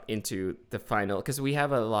jump into the final, because we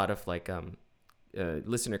have a lot of like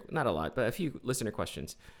not a lot, but a few listener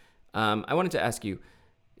questions. I wanted to ask you,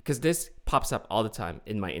 because this pops up all the time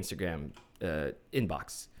in my Instagram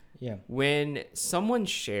inbox. Yeah. When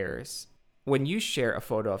you share a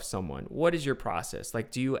photo of someone, what is your process?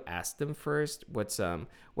 Like, do you ask them first? What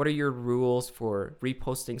are your rules for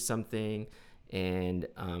reposting something, and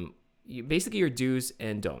basically your do's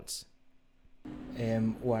and don'ts?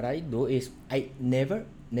 What I do is I never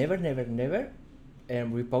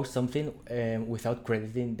repost something without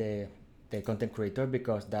crediting the content creator,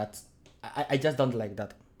 because I just don't like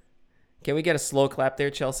that. Can we get a slow clap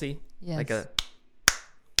there, Chelsea? Yes. Like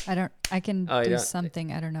I can Oh, do yeah.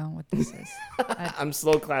 something. I don't know what this is. I'm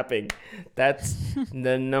slow clapping. That's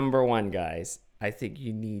the number one, guys. I think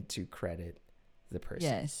you need to credit the person.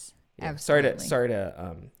 Yes. Yeah. Absolutely. Sorry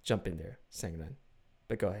to jump in there, Sangran,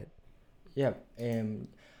 but go ahead. Yeah,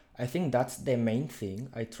 I think that's the main thing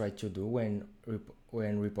I try to do when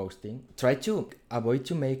reposting. Try to avoid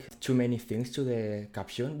to make too many things to the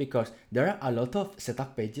caption, because there are a lot of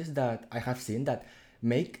setup pages that I have seen that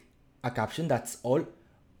make a caption that's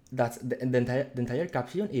the entire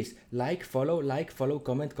caption is like, follow,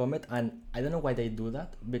 comment, and I don't know why they do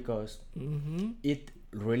that, because it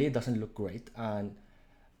really doesn't look great. And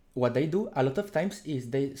what they do a lot of times is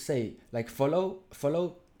they say like follow,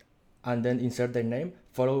 and then insert their name,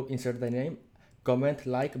 follow, insert their name, comment,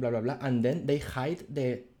 like, blah, blah, blah. And then they hide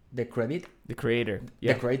the credit. The creator.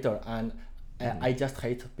 The creator. And I just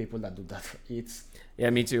hate people that do that. Yeah,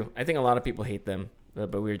 me too. I think a lot of people hate them,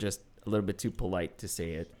 but we're just a little bit too polite to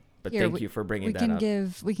say it. But thank you for bringing that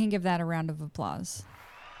up. We can give that a round of applause.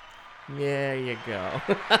 There you go.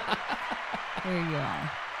 There you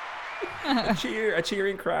are. a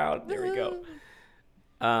cheering crowd. There we go.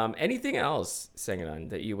 Anything else, Sangran,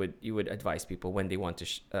 that you would advise people when they want to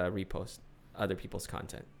repost other people's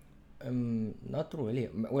content? Not really.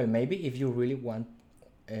 Well, maybe if you really want,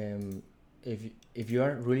 if you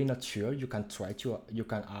are really not sure, you can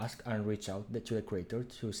ask and reach out to the creator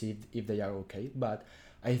to see if they are okay. But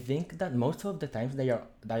I think that most of the times they are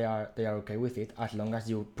okay with it, as long as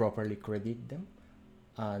you properly credit them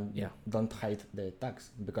and don't hide the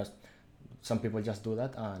tags, because some people just do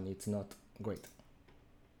that and it's not great.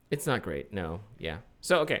 It's not great, no. Yeah.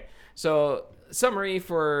 So summary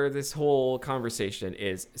for this whole conversation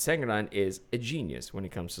is Sangran is a genius when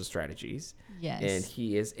it comes to strategies. Yes. And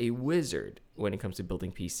he is a wizard when it comes to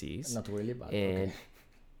building PCs. Not really, but and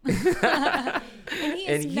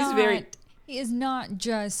and he is not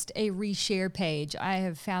just a reshare page. I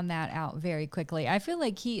have found that out very quickly. I feel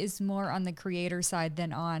like he is more on the creator side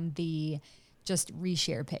than on the just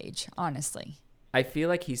reshare page, honestly. I feel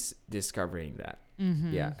like he's discovering that.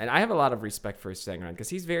 Yeah, and I have a lot of respect for Sangran because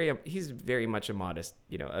he's very much a modest,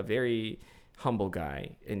 a very humble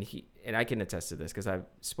guy, and I can attest to this because I've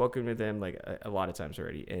spoken with him like a lot of times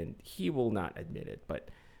already, and he will not admit it, but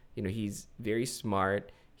he's very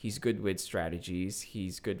smart. He's good with strategies.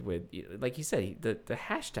 He's good with, like he said, the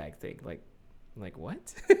hashtag thing. Like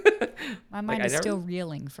what? My mind I is still never-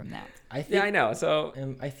 reeling from that. I think Yeah, I know. So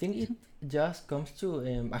I think it just comes to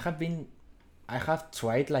I have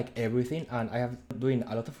tried like everything, and I have doing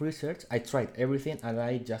a lot of research. I tried everything, and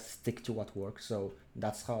I just stick to what works. So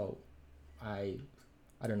that's how I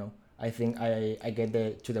I don't know. I think I get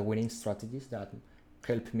the winning strategies that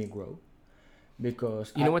help me grow,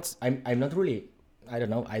 because You know what's- I'm not really, I don't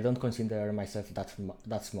know, I don't consider myself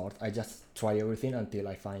that smart. I just try everything until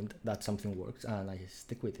I find that something works and I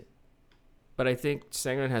stick with it. But I think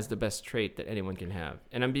Sangren has the best trait that anyone can have,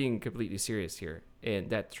 and I'm being completely serious here. And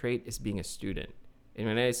that trait is being a student. And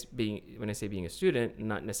when I say being a student,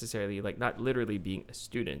 not necessarily like not literally being a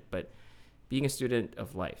student, but being a student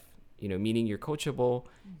of life. You know, meaning you're coachable,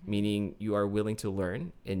 meaning you are willing to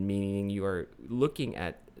learn, and meaning you are looking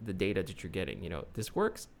at the data that you're getting. You know, this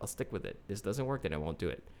works, I'll stick with it. This doesn't work, then I won't do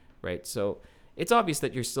it. Right? So it's obvious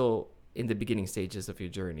that you're still in the beginning stages of your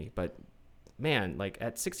journey, but man, like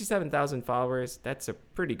at 67,000 followers, that's a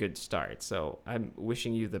pretty good start. So I'm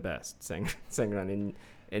wishing you the best, Sangren.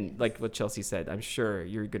 And like what Chelsea said, I'm sure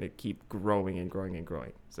you're going to keep growing and growing and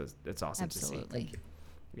growing. So that's awesome to see. Absolutely.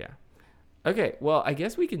 Yeah. Okay. Well, I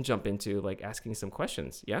guess we can jump into like asking some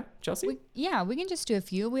questions. Yeah, Chelsea? We can just do a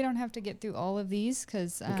few. We don't have to get through all of these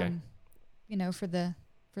because, Okay. you know, for the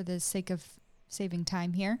sake of saving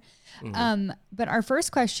time here. Mhm. But our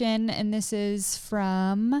first question, and this is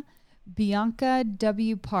from Bianca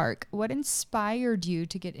W. Park. What inspired you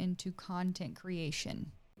to get into content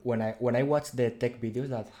creation? When I watched the tech videos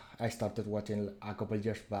that I started watching a couple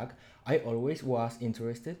years back, I always was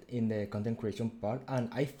interested in the content creation part, and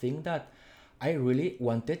I think that I really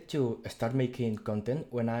wanted to start making content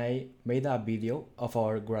when I made a video of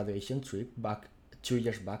our graduation trip back 2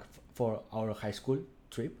 years back for our high school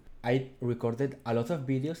trip. I recorded a lot of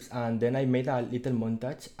videos, and then I made a little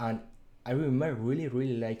montage, and I remember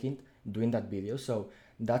really liking doing that video. So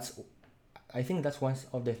I think that's one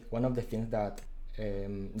of the things that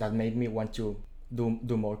that made me want to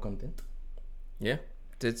do more content. Yeah.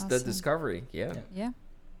 It's the Awesome. discovery. Yeah. Yeah.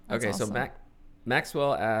 That's Okay. So awesome.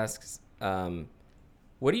 Maxwell asks,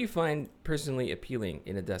 what do you find personally appealing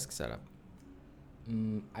in a desk setup?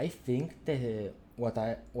 I think what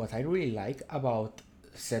I really like about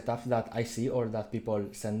setups that I see or that people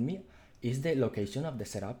send me is the location of the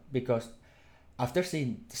setup, because after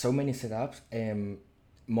seeing so many setups,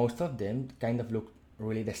 most of them kind of look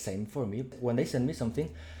really the same for me. When they send me something,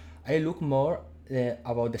 I look more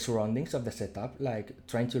about the surroundings of the setup, like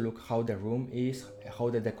trying to look how the room is, how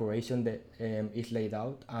the decoration is laid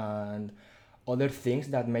out, and other things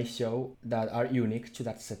that may show that are unique to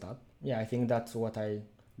that setup. Yeah, I think that's what I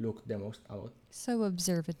look the most about. So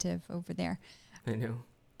observative over there. I know.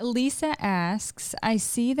 Lisa asks, I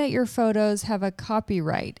see that your photos have a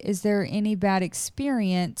copyright. Is there any bad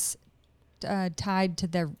experience tied to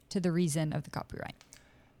the reason of the copyright?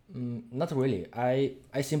 Not really. I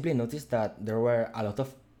simply noticed that there were a lot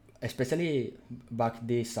of, especially back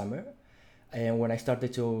this summer, and when I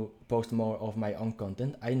started to post more of my own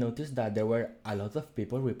content, I noticed that there were a lot of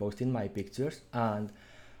people reposting my pictures, and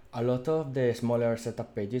a lot of the smaller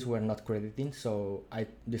setup pages were not crediting. So I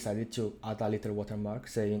decided to add a little watermark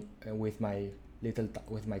saying with my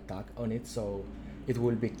tag on it, so it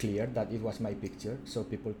will be clear that it was my picture, so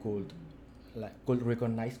people could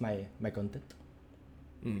recognize my content.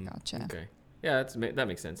 Gotcha. Okay. Yeah, that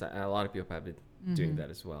makes sense. A lot of people have been doing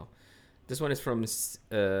that as well. This one is from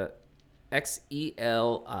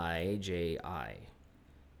XELIJI.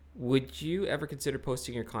 Would you ever consider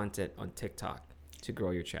posting your content on TikTok to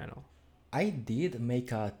grow your channel? I did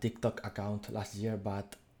make a TikTok account last year,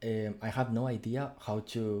 but I have no idea how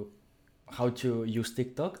to use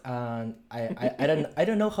TikTok, and I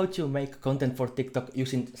don't know how to make content for TikTok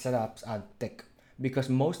using setups and tech, because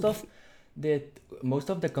most of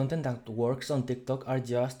the content that works on TikTok are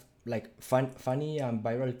just like funny and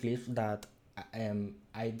viral clips that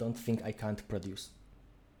I don't think I can't produce.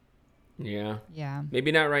 Yeah. Yeah.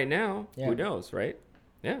 Maybe not right now. Yeah. Who knows, right?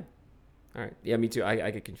 Yeah. All right. Yeah, me too.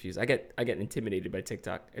 I get confused. I get intimidated by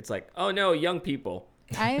TikTok. It's like, oh no, young people.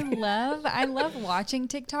 I love watching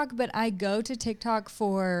TikTok, but I go to TikTok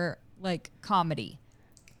for like comedy.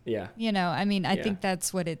 Yeah. You know, I mean, I Yeah. think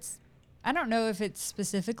that's what I don't know if it's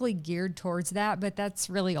specifically geared towards that, but that's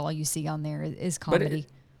really all you see on there is comedy.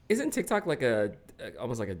 Isn't TikTok like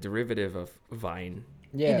almost like a derivative of Vine?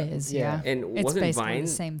 Yeah, It is, yeah. And It's wasn't basically Vine the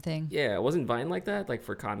same thing. Yeah, wasn't Vine like that, like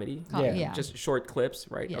for comedy? Yeah. Yeah. Just short clips,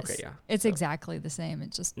 right? Yes. Okay, yeah. It's exactly the same.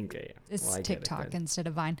 It's just Okay, yeah. it's Well, I get it TikTok then. instead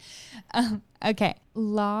of Vine. Okay.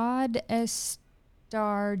 Laud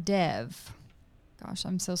Estar Dev. Gosh,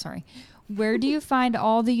 I'm so sorry. Where do you find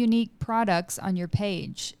all the unique products on your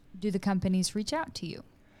page? Do the companies reach out to you?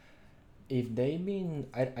 if they mean,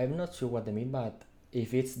 I'm not sure what they mean, but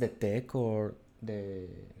if it's the tech or the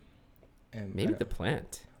Maybe the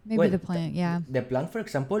plant. Maybe well, the plant, yeah. the plan, for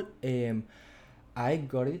example, I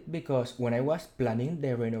got it because when I was planning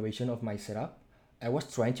the renovation of my setup, I was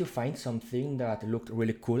trying to find something that looked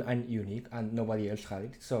really cool and unique, and nobody else had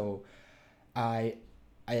it. So I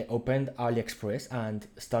I opened AliExpress and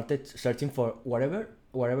started searching for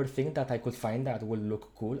whatever thing that I could find that would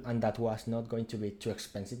look cool and that was not going to be too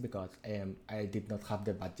expensive because I did not have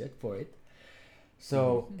the budget for it.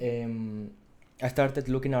 So I started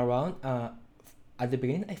looking around. At the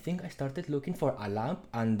beginning, I think I started looking for a lamp,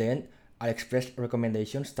 and then AliExpress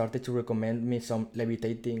recommendations started to recommend me some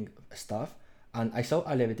levitating stuff, and I saw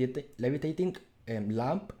a levitating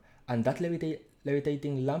lamp, and that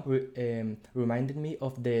levitating lamp reminded me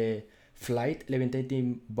of the Flight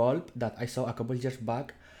levitating bulb that I saw a couple years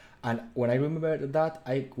back. And when I remembered that,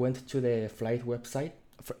 I went to the Flight website.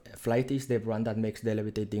 Flight is the brand that makes the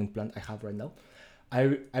levitating plant I have right now.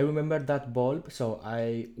 I remember that bulb, so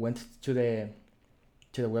I went to the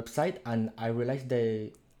website and I realized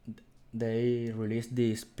they released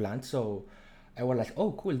this plant. So I was like,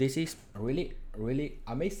 oh cool, this is really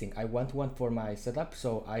amazing. I want one for my setup.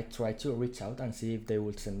 So I tried to reach out and see if they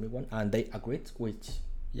would send me one, and they agreed, which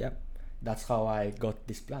yeah, that's how I got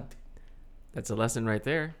this plant. That's a lesson right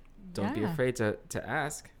there. Don't be Yeah. afraid to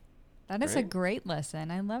ask. That is a Right? great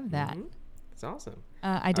lesson. I love that. Mhm. It's awesome.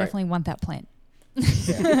 I definitely want that plant.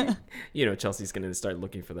 Yeah. You know, Chelsea's going to start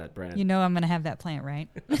looking for that brand. You know I'm going to have that plant, right?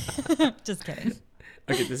 Just kidding.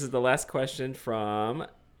 Okay, this is the last question from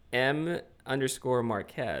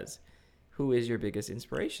M_Marquez. Who is your biggest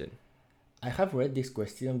inspiration? I have read this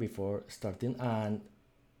question before starting, and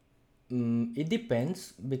it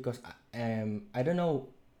depends because I don't know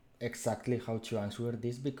exactly how to answer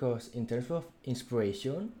this, because in terms of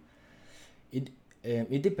inspiration, it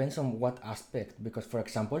depends on what aspect. Because for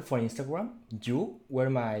example, for Instagram, you were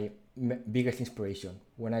my biggest inspiration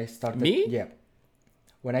when I started. Me? Yeah.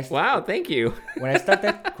 Wow, thank you. When I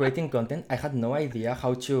started creating content, I had no idea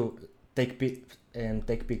how to take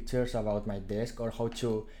pictures about my desk or how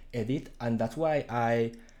to edit, and that's why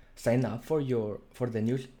I signed up for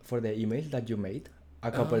the email that you made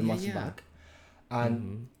a couple months back,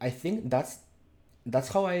 and I think that's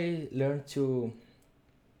how I learned to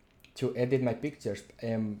edit my pictures.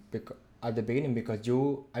 At the beginning, because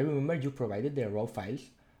I remember you provided the raw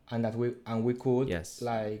files, and we could Yes.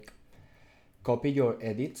 like copy your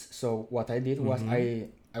edits. So what I did was I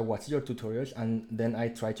watched your tutorials, and then I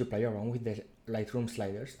tried to play around with the Lightroom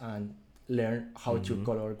sliders and learn how to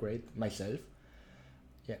color grade myself.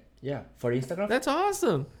 Yeah. For Instagram, That's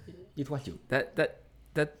awesome. it was you.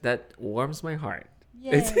 That warms my heart.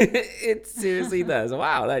 Yay. It seriously does.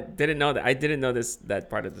 Wow, I didn't know that. I didn't know that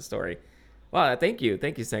part of the story. Wow, thank you,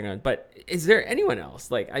 Sangan. But is there anyone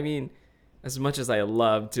else? Like, I mean, as much as I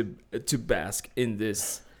love to bask in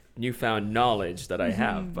this newfound knowledge that I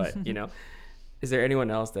have, but you know, is there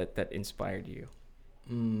anyone else that inspired you?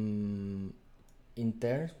 In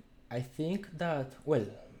terms, I think that, well,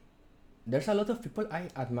 there's a lot of people I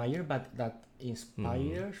admire, but that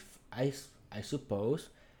inspires, I suppose,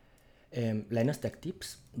 Linus Tech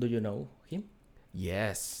Tips. Do you know him?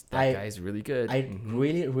 Yes, that I- guy's really good. I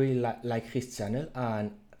really like his channel,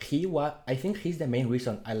 and I think he's the main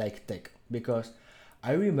reason I like tech, because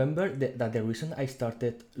I remember that the reason I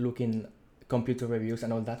started looking computer reviews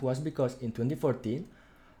and all that was because in 2014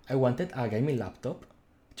 I wanted a gaming laptop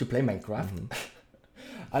to play Minecraft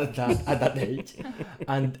at that age,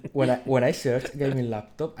 and when I searched gaming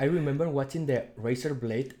laptop, I remember watching the Razer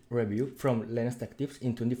Blade review from Linus Tech Tips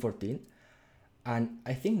in 2014, and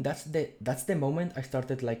I think that's the moment I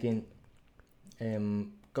started liking all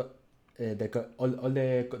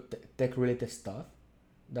the tech related stuff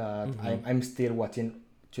that I'm still watching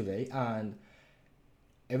today. And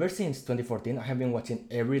ever since 2014, I have been watching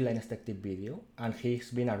every Linus Tech Tip video, and he's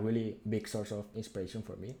been a really big source of inspiration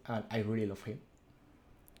for me, and I really love him.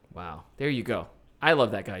 Wow, there you go. I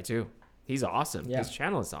love that guy too. He's awesome. Yeah. His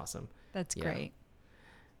channel is awesome. That's Yeah. great.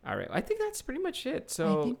 All right, I think that's pretty much it. I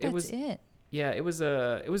So think that's it was. it. Yeah, it was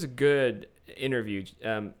a good interview.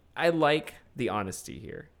 I like the honesty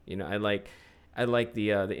here. You know, I like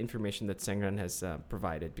the information that Sangran has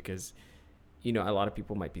provided, because you know, a lot of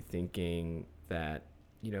people might be thinking that,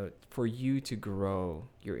 you know, for you to grow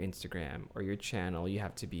your Instagram or your channel, you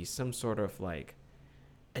have to be some sort of like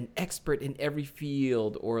an expert in every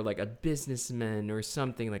field, or like a businessman or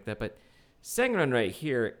something like that. But Sangran right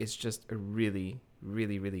here is just a really,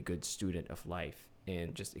 really, really good student of life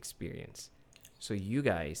and just experience. So you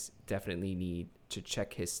guys definitely need to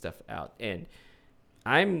check his stuff out. And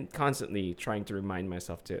I'm constantly trying to remind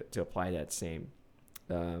myself to apply that same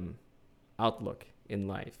outlook in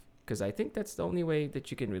life, because I think that's the only way that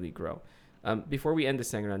you can really grow. Before we end the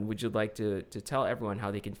segment, would you like to tell everyone how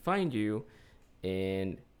they can find you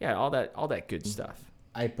and all that good stuff?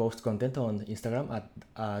 I post content on Instagram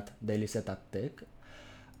at dailysetup.tech,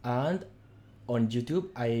 and on YouTube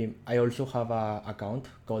I also have a account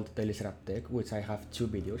called dailysetup.tech, which I have 2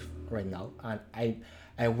 videos right now, and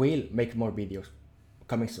I will make more videos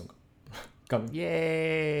coming soon.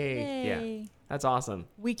 Yay! Yeah, Yay. that's awesome.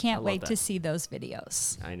 We I can't love wait that. to see those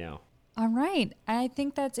videos. I know. All right. I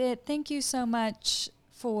think that's it. Thank you so much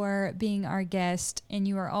for being our guest. And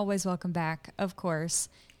you are always welcome back, of course.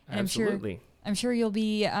 And Absolutely. I'm sure you'll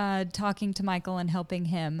be talking to Michael and helping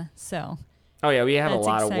him. So, Oh yeah, we have a That's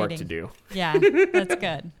lot of work to exciting. do. yeah, that's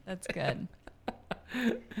good. That's good.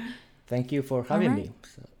 Thank you for having right. me.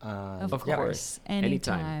 Of Of course. course.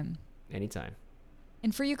 Anytime. Anytime.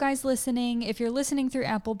 And for you guys listening, if you're listening through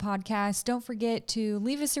Apple Podcasts, don't forget to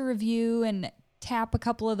leave us a review and tap a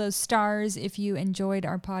couple of those stars if you enjoyed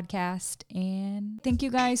our podcast. And thank you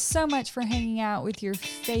guys so much for hanging out with your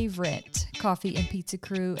favorite coffee and pizza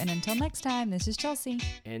crew. And until next time, this is Chelsea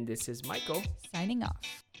And this is Michael. signing off.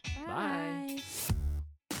 Bye. Bye.